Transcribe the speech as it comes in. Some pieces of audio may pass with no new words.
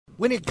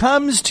When it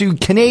comes to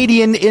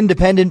Canadian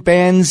independent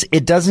bands,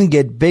 it doesn't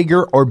get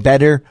bigger or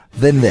better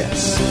than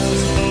this.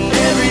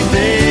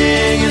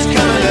 Everything is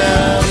coming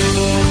up,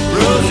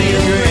 rosy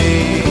and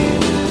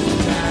green.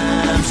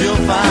 Times you'll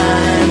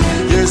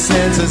find your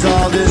senses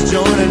all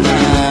disjointed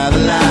by the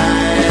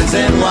lines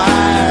and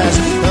wires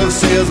of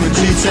salesmen,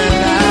 cheats,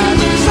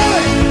 and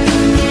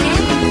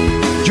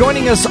lies.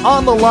 Joining us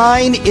on the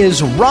line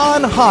is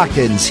Ron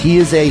Hawkins. He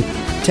is a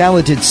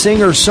talented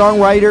singer,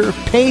 songwriter,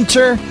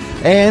 painter,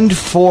 and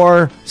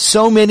for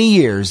so many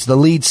years, the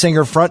lead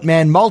singer,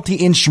 frontman,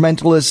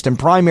 multi-instrumentalist, and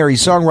primary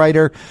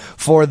songwriter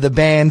for the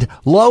band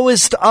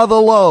Lowest of the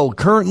Low,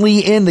 currently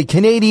in the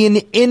Canadian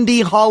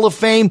Indie Hall of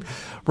Fame.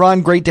 Ron,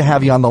 great to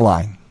have you on the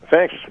line.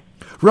 Thanks.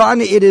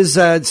 Ron, it is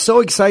so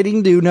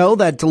exciting to know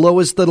that the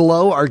Lowest of the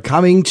Low are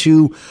coming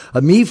to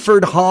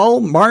Meaford Hall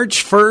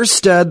March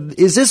 1st.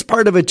 Is this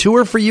part of a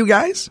tour for you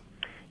guys?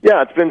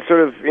 Yeah, it's been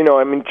sort of,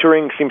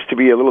 touring seems to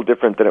be a little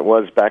different than it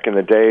was back in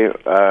the day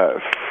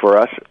for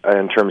us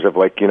in terms of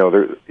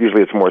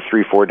usually it's more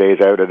 3-4 days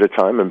out at a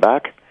time and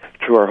back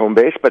to our home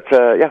base. But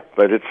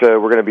it's we're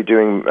going to be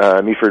doing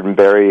Meaford and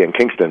Barrie and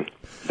Kingston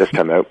this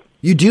time out.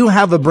 You do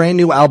have a brand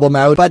new album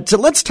out, but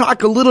let's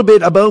talk a little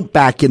bit about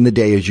back in the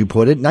day, as you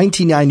put it.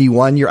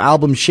 1991, your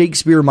album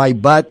Shakespeare My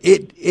Butt,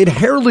 it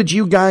heralded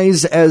you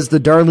guys as the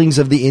darlings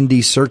of the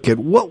indie circuit.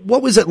 What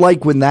was it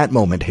like when that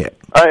moment hit?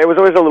 It was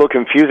always a little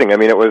confusing. I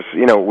mean, it was,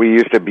 we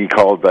used to be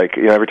called,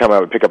 every time I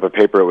would pick up a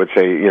paper, it would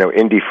say,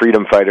 indie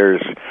freedom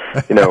fighters,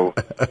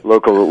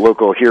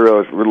 local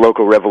heroes,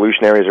 local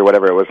revolutionaries or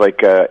whatever. It was like,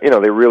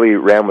 they really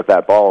ran with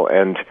that ball.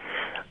 And,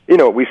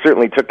 we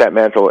certainly took that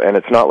mantle, and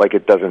it's not like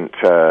it doesn't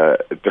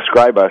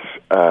describe us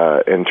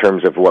in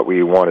terms of what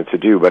we wanted to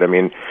do. But, I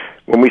mean,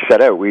 when we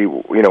set out,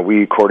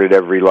 we courted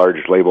every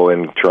large label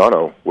in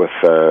Toronto with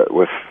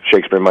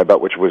Shakespeare in My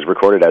Butt, which was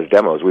recorded as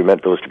demos. We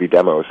meant those to be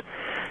demos.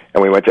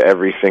 And we went to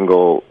every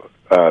single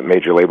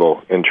major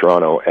label in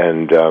Toronto,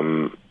 and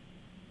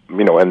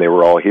and they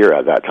were all here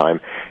at that time,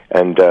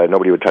 and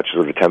nobody would touch us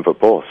with a 10-foot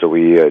pole. So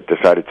we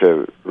decided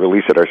to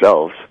release it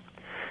ourselves.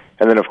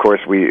 And then, of course,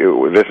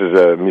 this is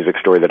a music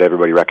story that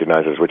everybody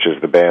recognizes, which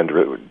is the band,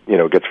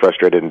 gets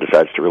frustrated and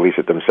decides to release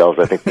it themselves.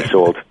 I think we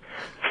sold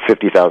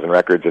 50,000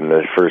 records in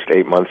the first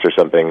 8 months or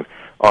something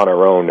on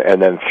our own,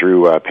 and then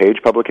through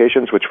Page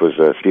Publications, which was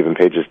Stephen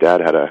Page's dad,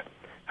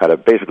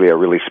 had basically a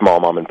really small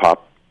mom and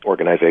pop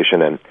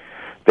organization, and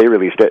they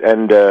released it.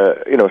 And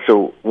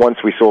so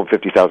once we sold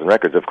 50,000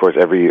 records, of course,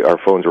 our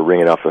phones were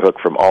ringing off the hook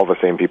from all the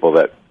same people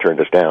that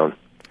turned us down.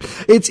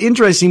 It's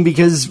interesting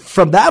because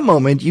from that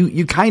moment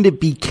you kind of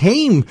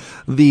became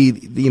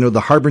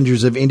the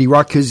harbingers of indie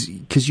rock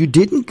because you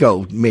didn't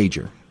go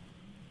major.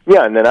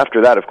 Yeah, and then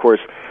after that, of course,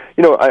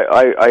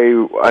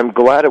 I'm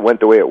glad it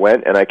went the way it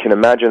went, and I can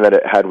imagine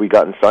that had we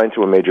gotten signed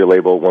to a major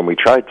label when we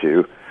tried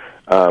to,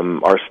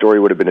 our story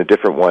would have been a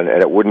different one,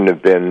 and it wouldn't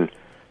have been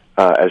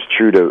as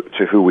true to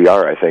who we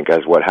are, I think,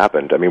 as what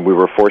happened. I mean, we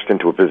were forced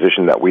into a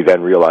position that we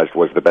then realized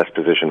was the best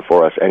position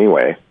for us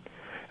anyway.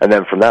 And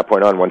then from that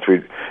point on, once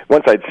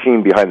I'd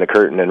seen behind the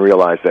curtain and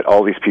realized that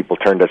all these people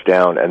turned us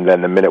down, and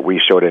then the minute we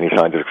showed any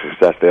signs of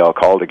success, they all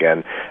called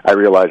again, I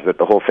realized that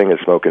the whole thing is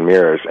smoke and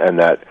mirrors, and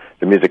that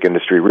the music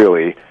industry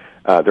really,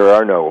 there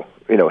are no,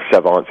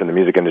 savants in the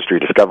music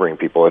industry discovering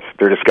people.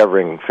 They're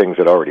discovering things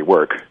that already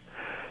work.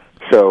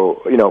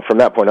 So, from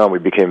that point on, we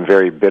became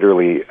very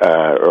bitterly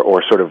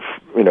or sort of,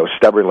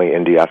 stubbornly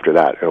indie after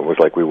that. It was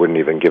like we wouldn't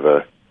even give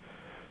an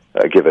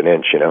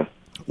inch,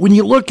 When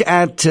you look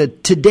at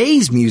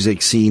today's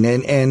music scene,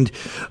 and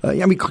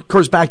of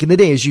course, back in the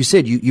day, as you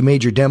said, you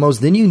made your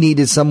demos, then you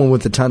needed someone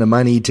with a ton of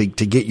money to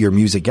get your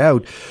music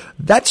out.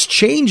 That's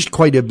changed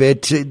quite a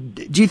bit.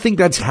 Do you think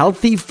that's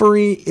healthy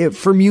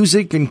for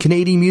music and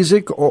Canadian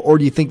music, or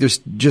do you think there's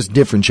just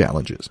different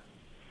challenges?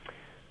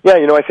 Yeah,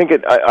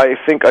 I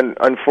think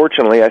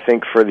unfortunately, I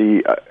think for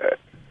the,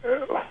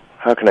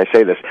 how can I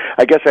say this?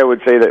 I guess I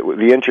would say that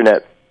the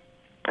internet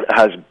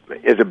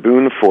is a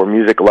boon for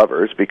music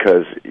lovers,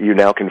 because you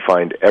now can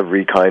find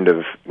every kind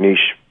of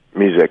niche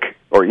music,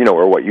 or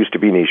what used to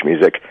be niche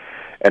music,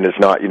 and it's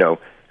not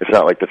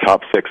like the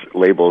top 6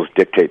 labels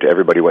dictate to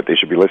everybody what they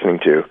should be listening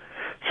to.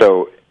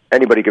 So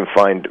anybody can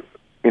find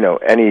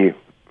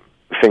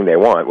anything they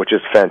want, which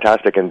is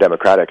fantastic and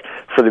democratic.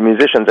 For the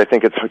musicians, I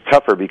think it's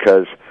tougher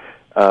because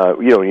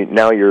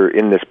now you're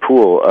in this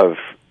pool of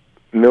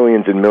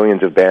millions and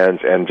millions of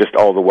bands, and just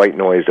all the white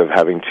noise of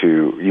having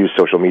to use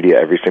social media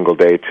every single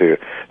day to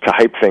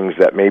hype things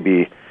that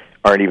maybe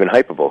aren't even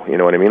hypeable. You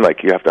know what I mean?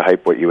 Like, you have to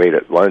hype what you ate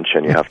at lunch,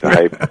 and you have to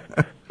hype,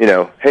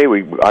 hey,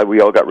 we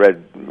all got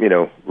red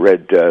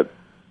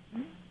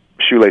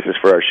shoelaces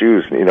for our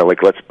shoes.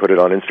 Let's put it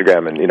on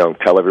Instagram and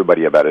tell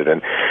everybody about it.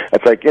 And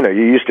it's like, you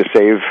used to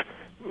save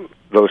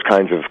those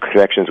kinds of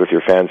connections with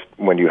your fans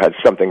when you had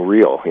something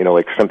real,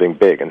 like something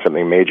big and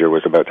something major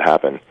was about to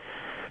happen.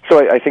 So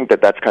I think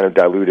that's kind of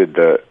diluted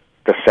the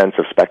sense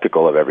of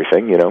spectacle of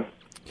everything,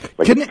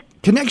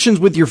 connections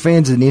with your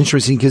fans is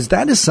interesting because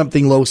that is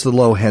something Lowest of the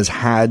Low has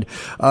had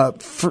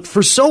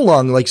for so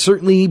long, like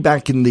certainly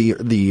back in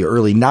the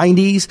early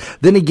 90s,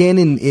 then again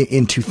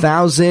in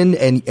 2000,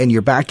 and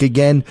you're back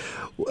again.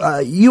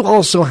 You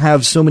also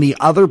have so many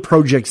other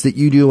projects that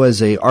you do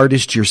as a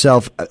artist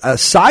yourself,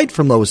 aside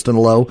from Lowest of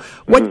the Low.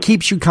 What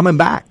keeps you coming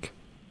back?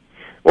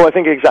 Well, I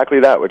think exactly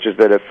that, which is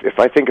that if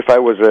I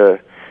was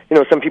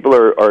some people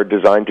are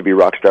designed to be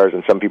rock stars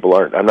and some people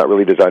aren't. I'm not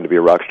really designed to be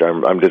a rock star.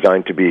 I'm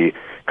designed to be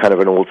kind of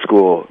an old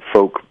school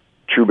folk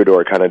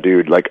troubadour kind of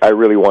dude. Like, I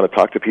really want to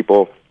talk to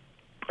people,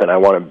 and I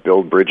want to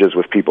build bridges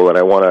with people, and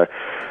I want to,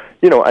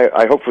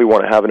 I hopefully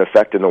want to have an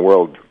effect in the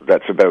world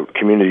that's about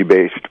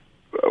community-based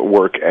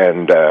work,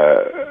 and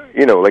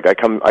like I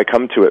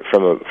come to it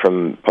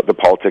from the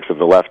politics of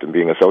the left and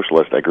being a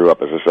socialist. I grew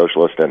up as a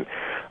socialist, and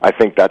I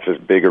think that's as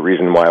big a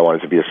reason why I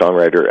wanted to be a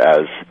songwriter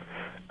as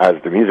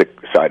the music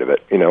side of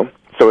it,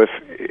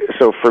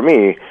 So for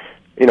me,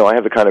 I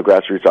have the kind of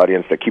grassroots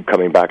audience that keep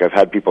coming back. I've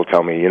had people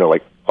tell me,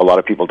 like, a lot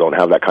of people don't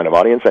have that kind of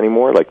audience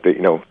anymore. Like, they're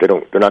not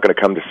going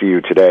to come to see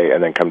you today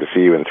and then come to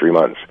see you in 3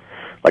 months.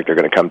 Like, they're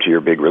going to come to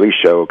your big release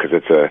show because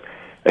it's a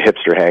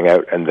hipster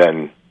hangout, and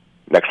then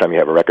next time you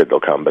have a record,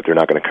 they'll come, but they're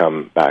not going to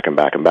come back and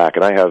back and back.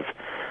 And I have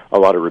a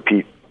lot of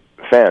repeat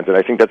fans, and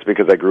I think that's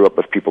because I grew up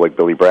with people like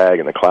Billy Bragg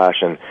and The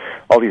Clash and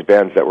all these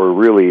bands that were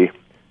really,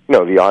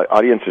 the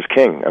audience is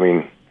king. I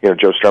mean,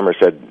 Joe Strummer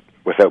said,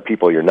 "Without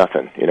people, you're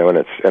nothing."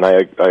 And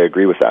I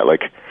agree with that.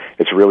 Like,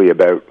 it's really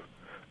about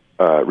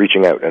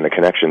reaching out and a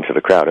connection to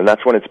the crowd, and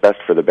that's when it's best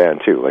for the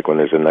band too. Like, when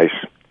there's a nice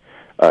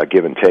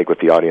give and take with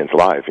the audience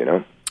live.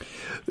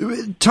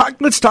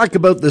 Let's talk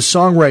about the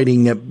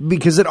songwriting,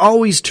 because it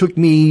always took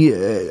me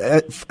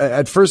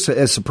at first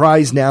a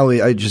surprise. Now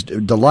I just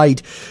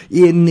delight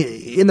in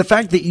the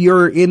fact that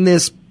you're in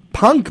this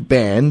punk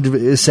band,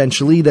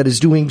 essentially, that is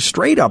doing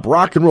straight up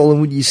rock and roll.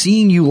 And when you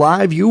seeing you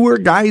live, you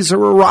guys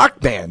are a rock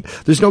band.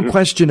 There's no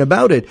question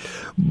about it.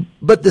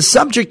 But the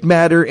subject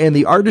matter and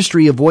the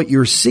artistry of what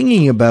you're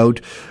singing about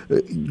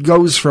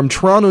goes from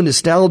Toronto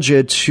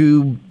nostalgia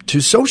to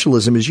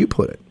socialism, as you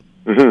put it.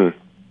 Mm-hmm.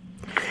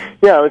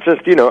 Yeah, it's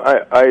just,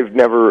 I've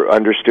never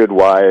understood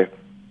why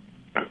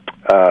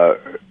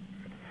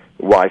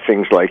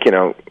things like,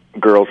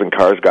 girls and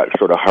cars got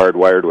sort of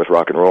hardwired with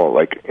rock and roll.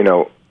 Like,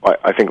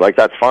 I think, like,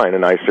 that's fine,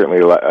 and I certainly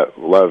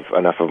love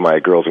enough of my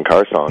girls and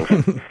car songs,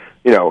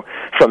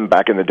 from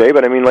back in the day.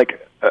 But I mean,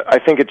 like, I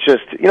think it's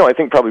just, I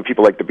think probably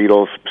people like the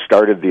Beatles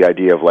started the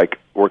idea of, like,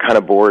 we're kind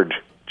of bored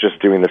just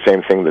doing the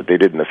same thing that they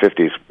did in the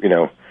 50s,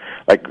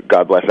 like,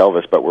 God bless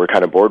Elvis, but we're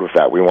kind of bored with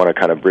that. We want to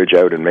kind of bridge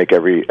out and make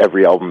every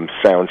album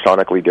sound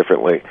sonically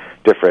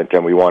different,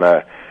 and we want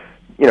to,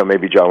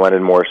 maybe John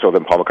Lennon more so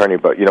than Paul McCartney,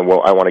 but,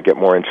 I want to get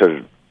more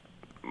into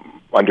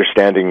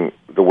understanding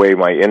the way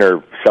my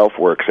inner self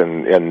works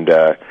and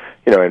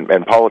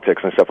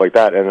politics and stuff like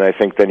that. And I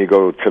think then you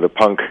go to the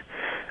punk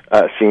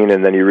scene,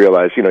 and then you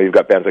realize, you've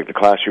got bands like The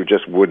Clash who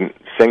just wouldn't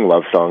sing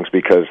love songs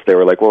because they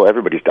were like, well,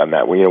 everybody's done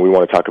that. We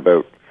want to talk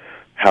about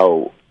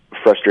how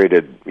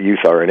frustrated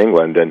youth are in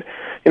England, and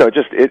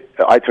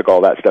I took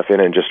all that stuff in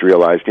and just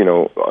realized,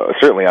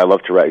 certainly I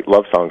love to write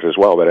love songs as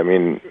well, but I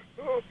mean,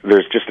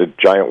 there's just a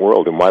giant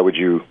world, and why would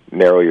you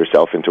narrow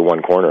yourself into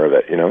one corner of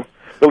it?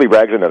 Billy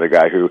Bragg's another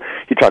guy who,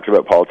 he talks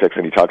about politics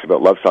and he talks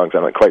about love songs,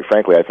 and quite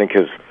frankly, I think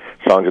his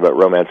songs about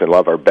romance and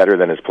love are better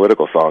than his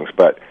political songs,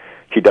 but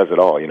he does it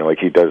all, like,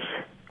 he does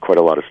quite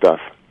a lot of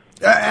stuff.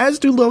 As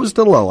do Lowest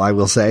of the Low, I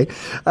will say.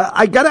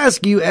 I got to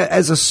ask you,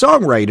 as a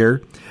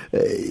songwriter,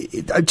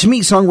 to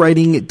me,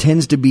 songwriting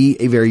tends to be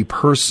a very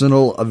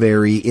personal, a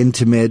very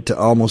intimate,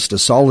 almost a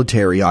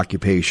solitary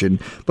occupation.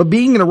 But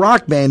being in a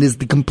rock band is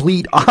the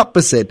complete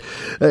opposite.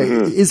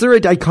 Mm-hmm. Is there a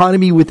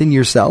dichotomy within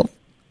yourself?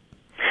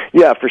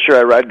 Yeah, for sure.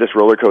 I ride this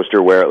roller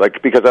coaster where,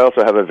 like, because I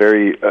also have a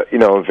very,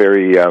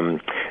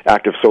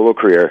 active solo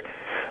career.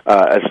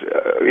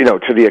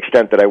 To the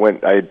extent that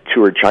I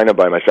toured China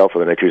by myself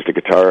with an acoustic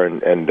guitar,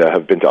 and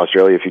have been to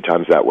Australia a few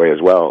times that way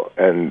as well.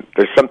 And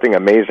there's something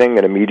amazing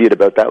and immediate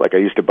about that. Like, I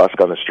used to busk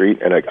on the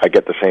street, and I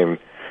get the same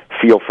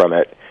feel from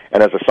it.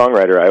 And as a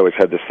songwriter, I always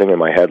had this thing in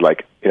my head,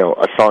 like,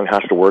 a song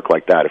has to work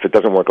like that. If it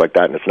doesn't work like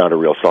that, and it's not a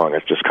real song,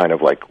 it's just kind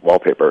of like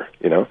wallpaper,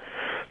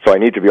 So I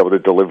need to be able to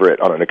deliver it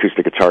on an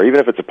acoustic guitar, even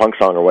if it's a punk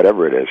song or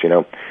whatever it is,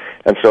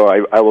 And so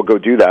I will go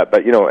do that.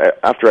 But,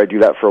 after I do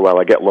that for a while,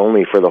 I get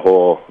lonely for the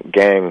whole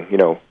gang.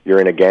 You're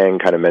in a gang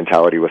kind of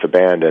mentality with a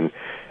band, and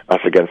us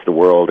against the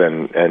world,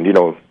 and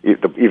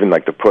even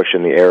like the push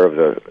in the air of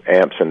the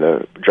amps and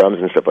the drums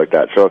and stuff like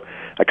that. So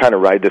I kind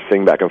of ride this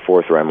thing back and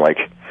forth where I'm like,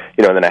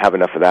 and then I have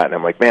enough of that, and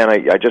I'm like, man,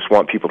 I just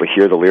want people to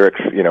hear the lyrics,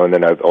 and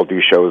then I'll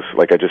do shows.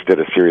 Like, I just did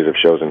a series of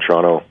shows in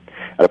Toronto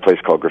at a place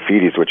called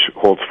Graffitis, which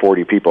holds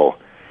 40 people.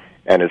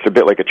 And it's a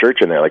bit like a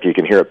church in there. Like, you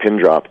can hear a pin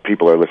drop.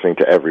 People are listening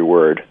to every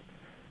word,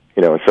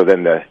 And so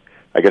then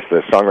I guess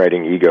the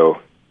songwriting ego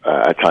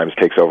at times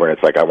takes over, and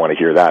it's like I want to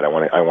hear that. I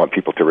want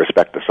people to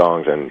respect the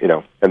songs, and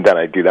and then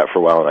I do that for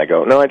a while, and I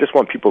go, no, I just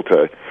want people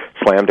to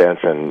slam dance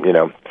and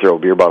throw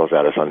beer bottles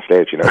at us on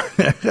stage.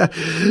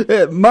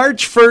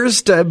 March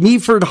 1st,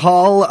 Meaford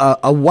Hall,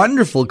 a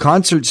wonderful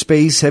concert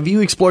space. Have you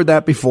explored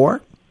that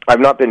before? I've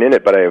not been in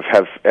it, but I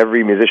have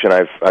every musician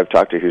I've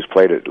talked to who's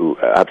played it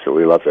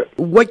absolutely loves it.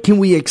 What can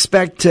we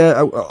expect?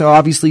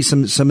 Obviously,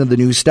 some of the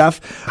new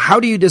stuff. How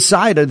do you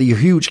decide out of your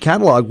huge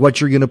catalog what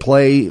you're going to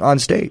play on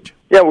stage?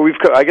 Yeah, well,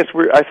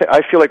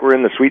 I feel like we're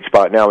in the sweet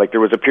spot now. Like there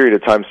was a period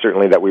of time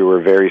certainly that we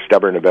were very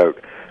stubborn about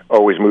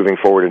always moving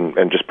forward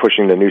and just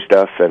pushing the new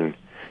stuff and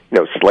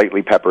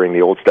slightly peppering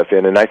the old stuff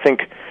in. And I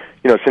think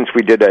since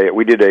we did a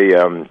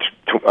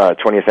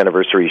 20th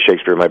anniversary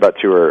Shakespeare in My Butt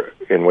tour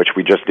in which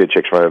we just did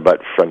Shakespeare in My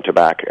Butt front to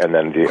back, and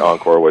then the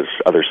encore was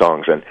other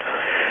songs, and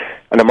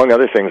among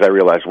other things, I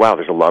realized, wow,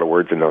 there's a lot of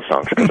words in those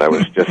songs because I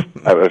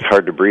was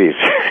hard to breathe,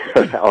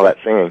 all that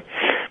singing.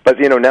 But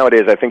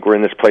nowadays I think we're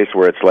in this place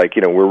where it's like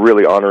we're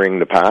really honoring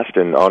the past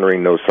and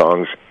honoring those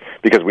songs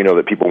because we know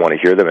that people want to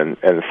hear them,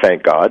 and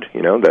thank God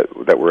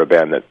that we're a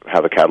band that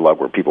have a catalog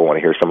where people want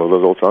to hear some of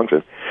those old songs,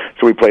 and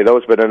so we play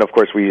those. But then of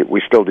course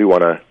we still do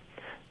want to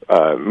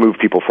move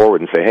people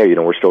forward and say, hey,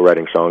 we're still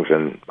writing songs,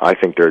 and I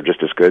think they're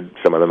just as good.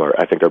 Some of them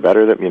I think they're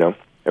better.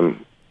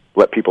 And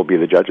let people be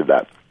the judge of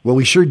that. Well,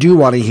 we sure do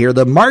want to hear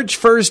the March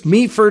 1st,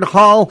 Meaford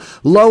Hall,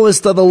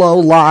 Lowest of the Low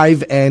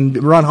live.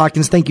 And Ron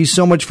Hawkins, thank you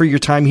so much for your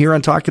time here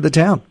on Talk of the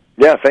Town.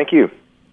 Yeah, thank you.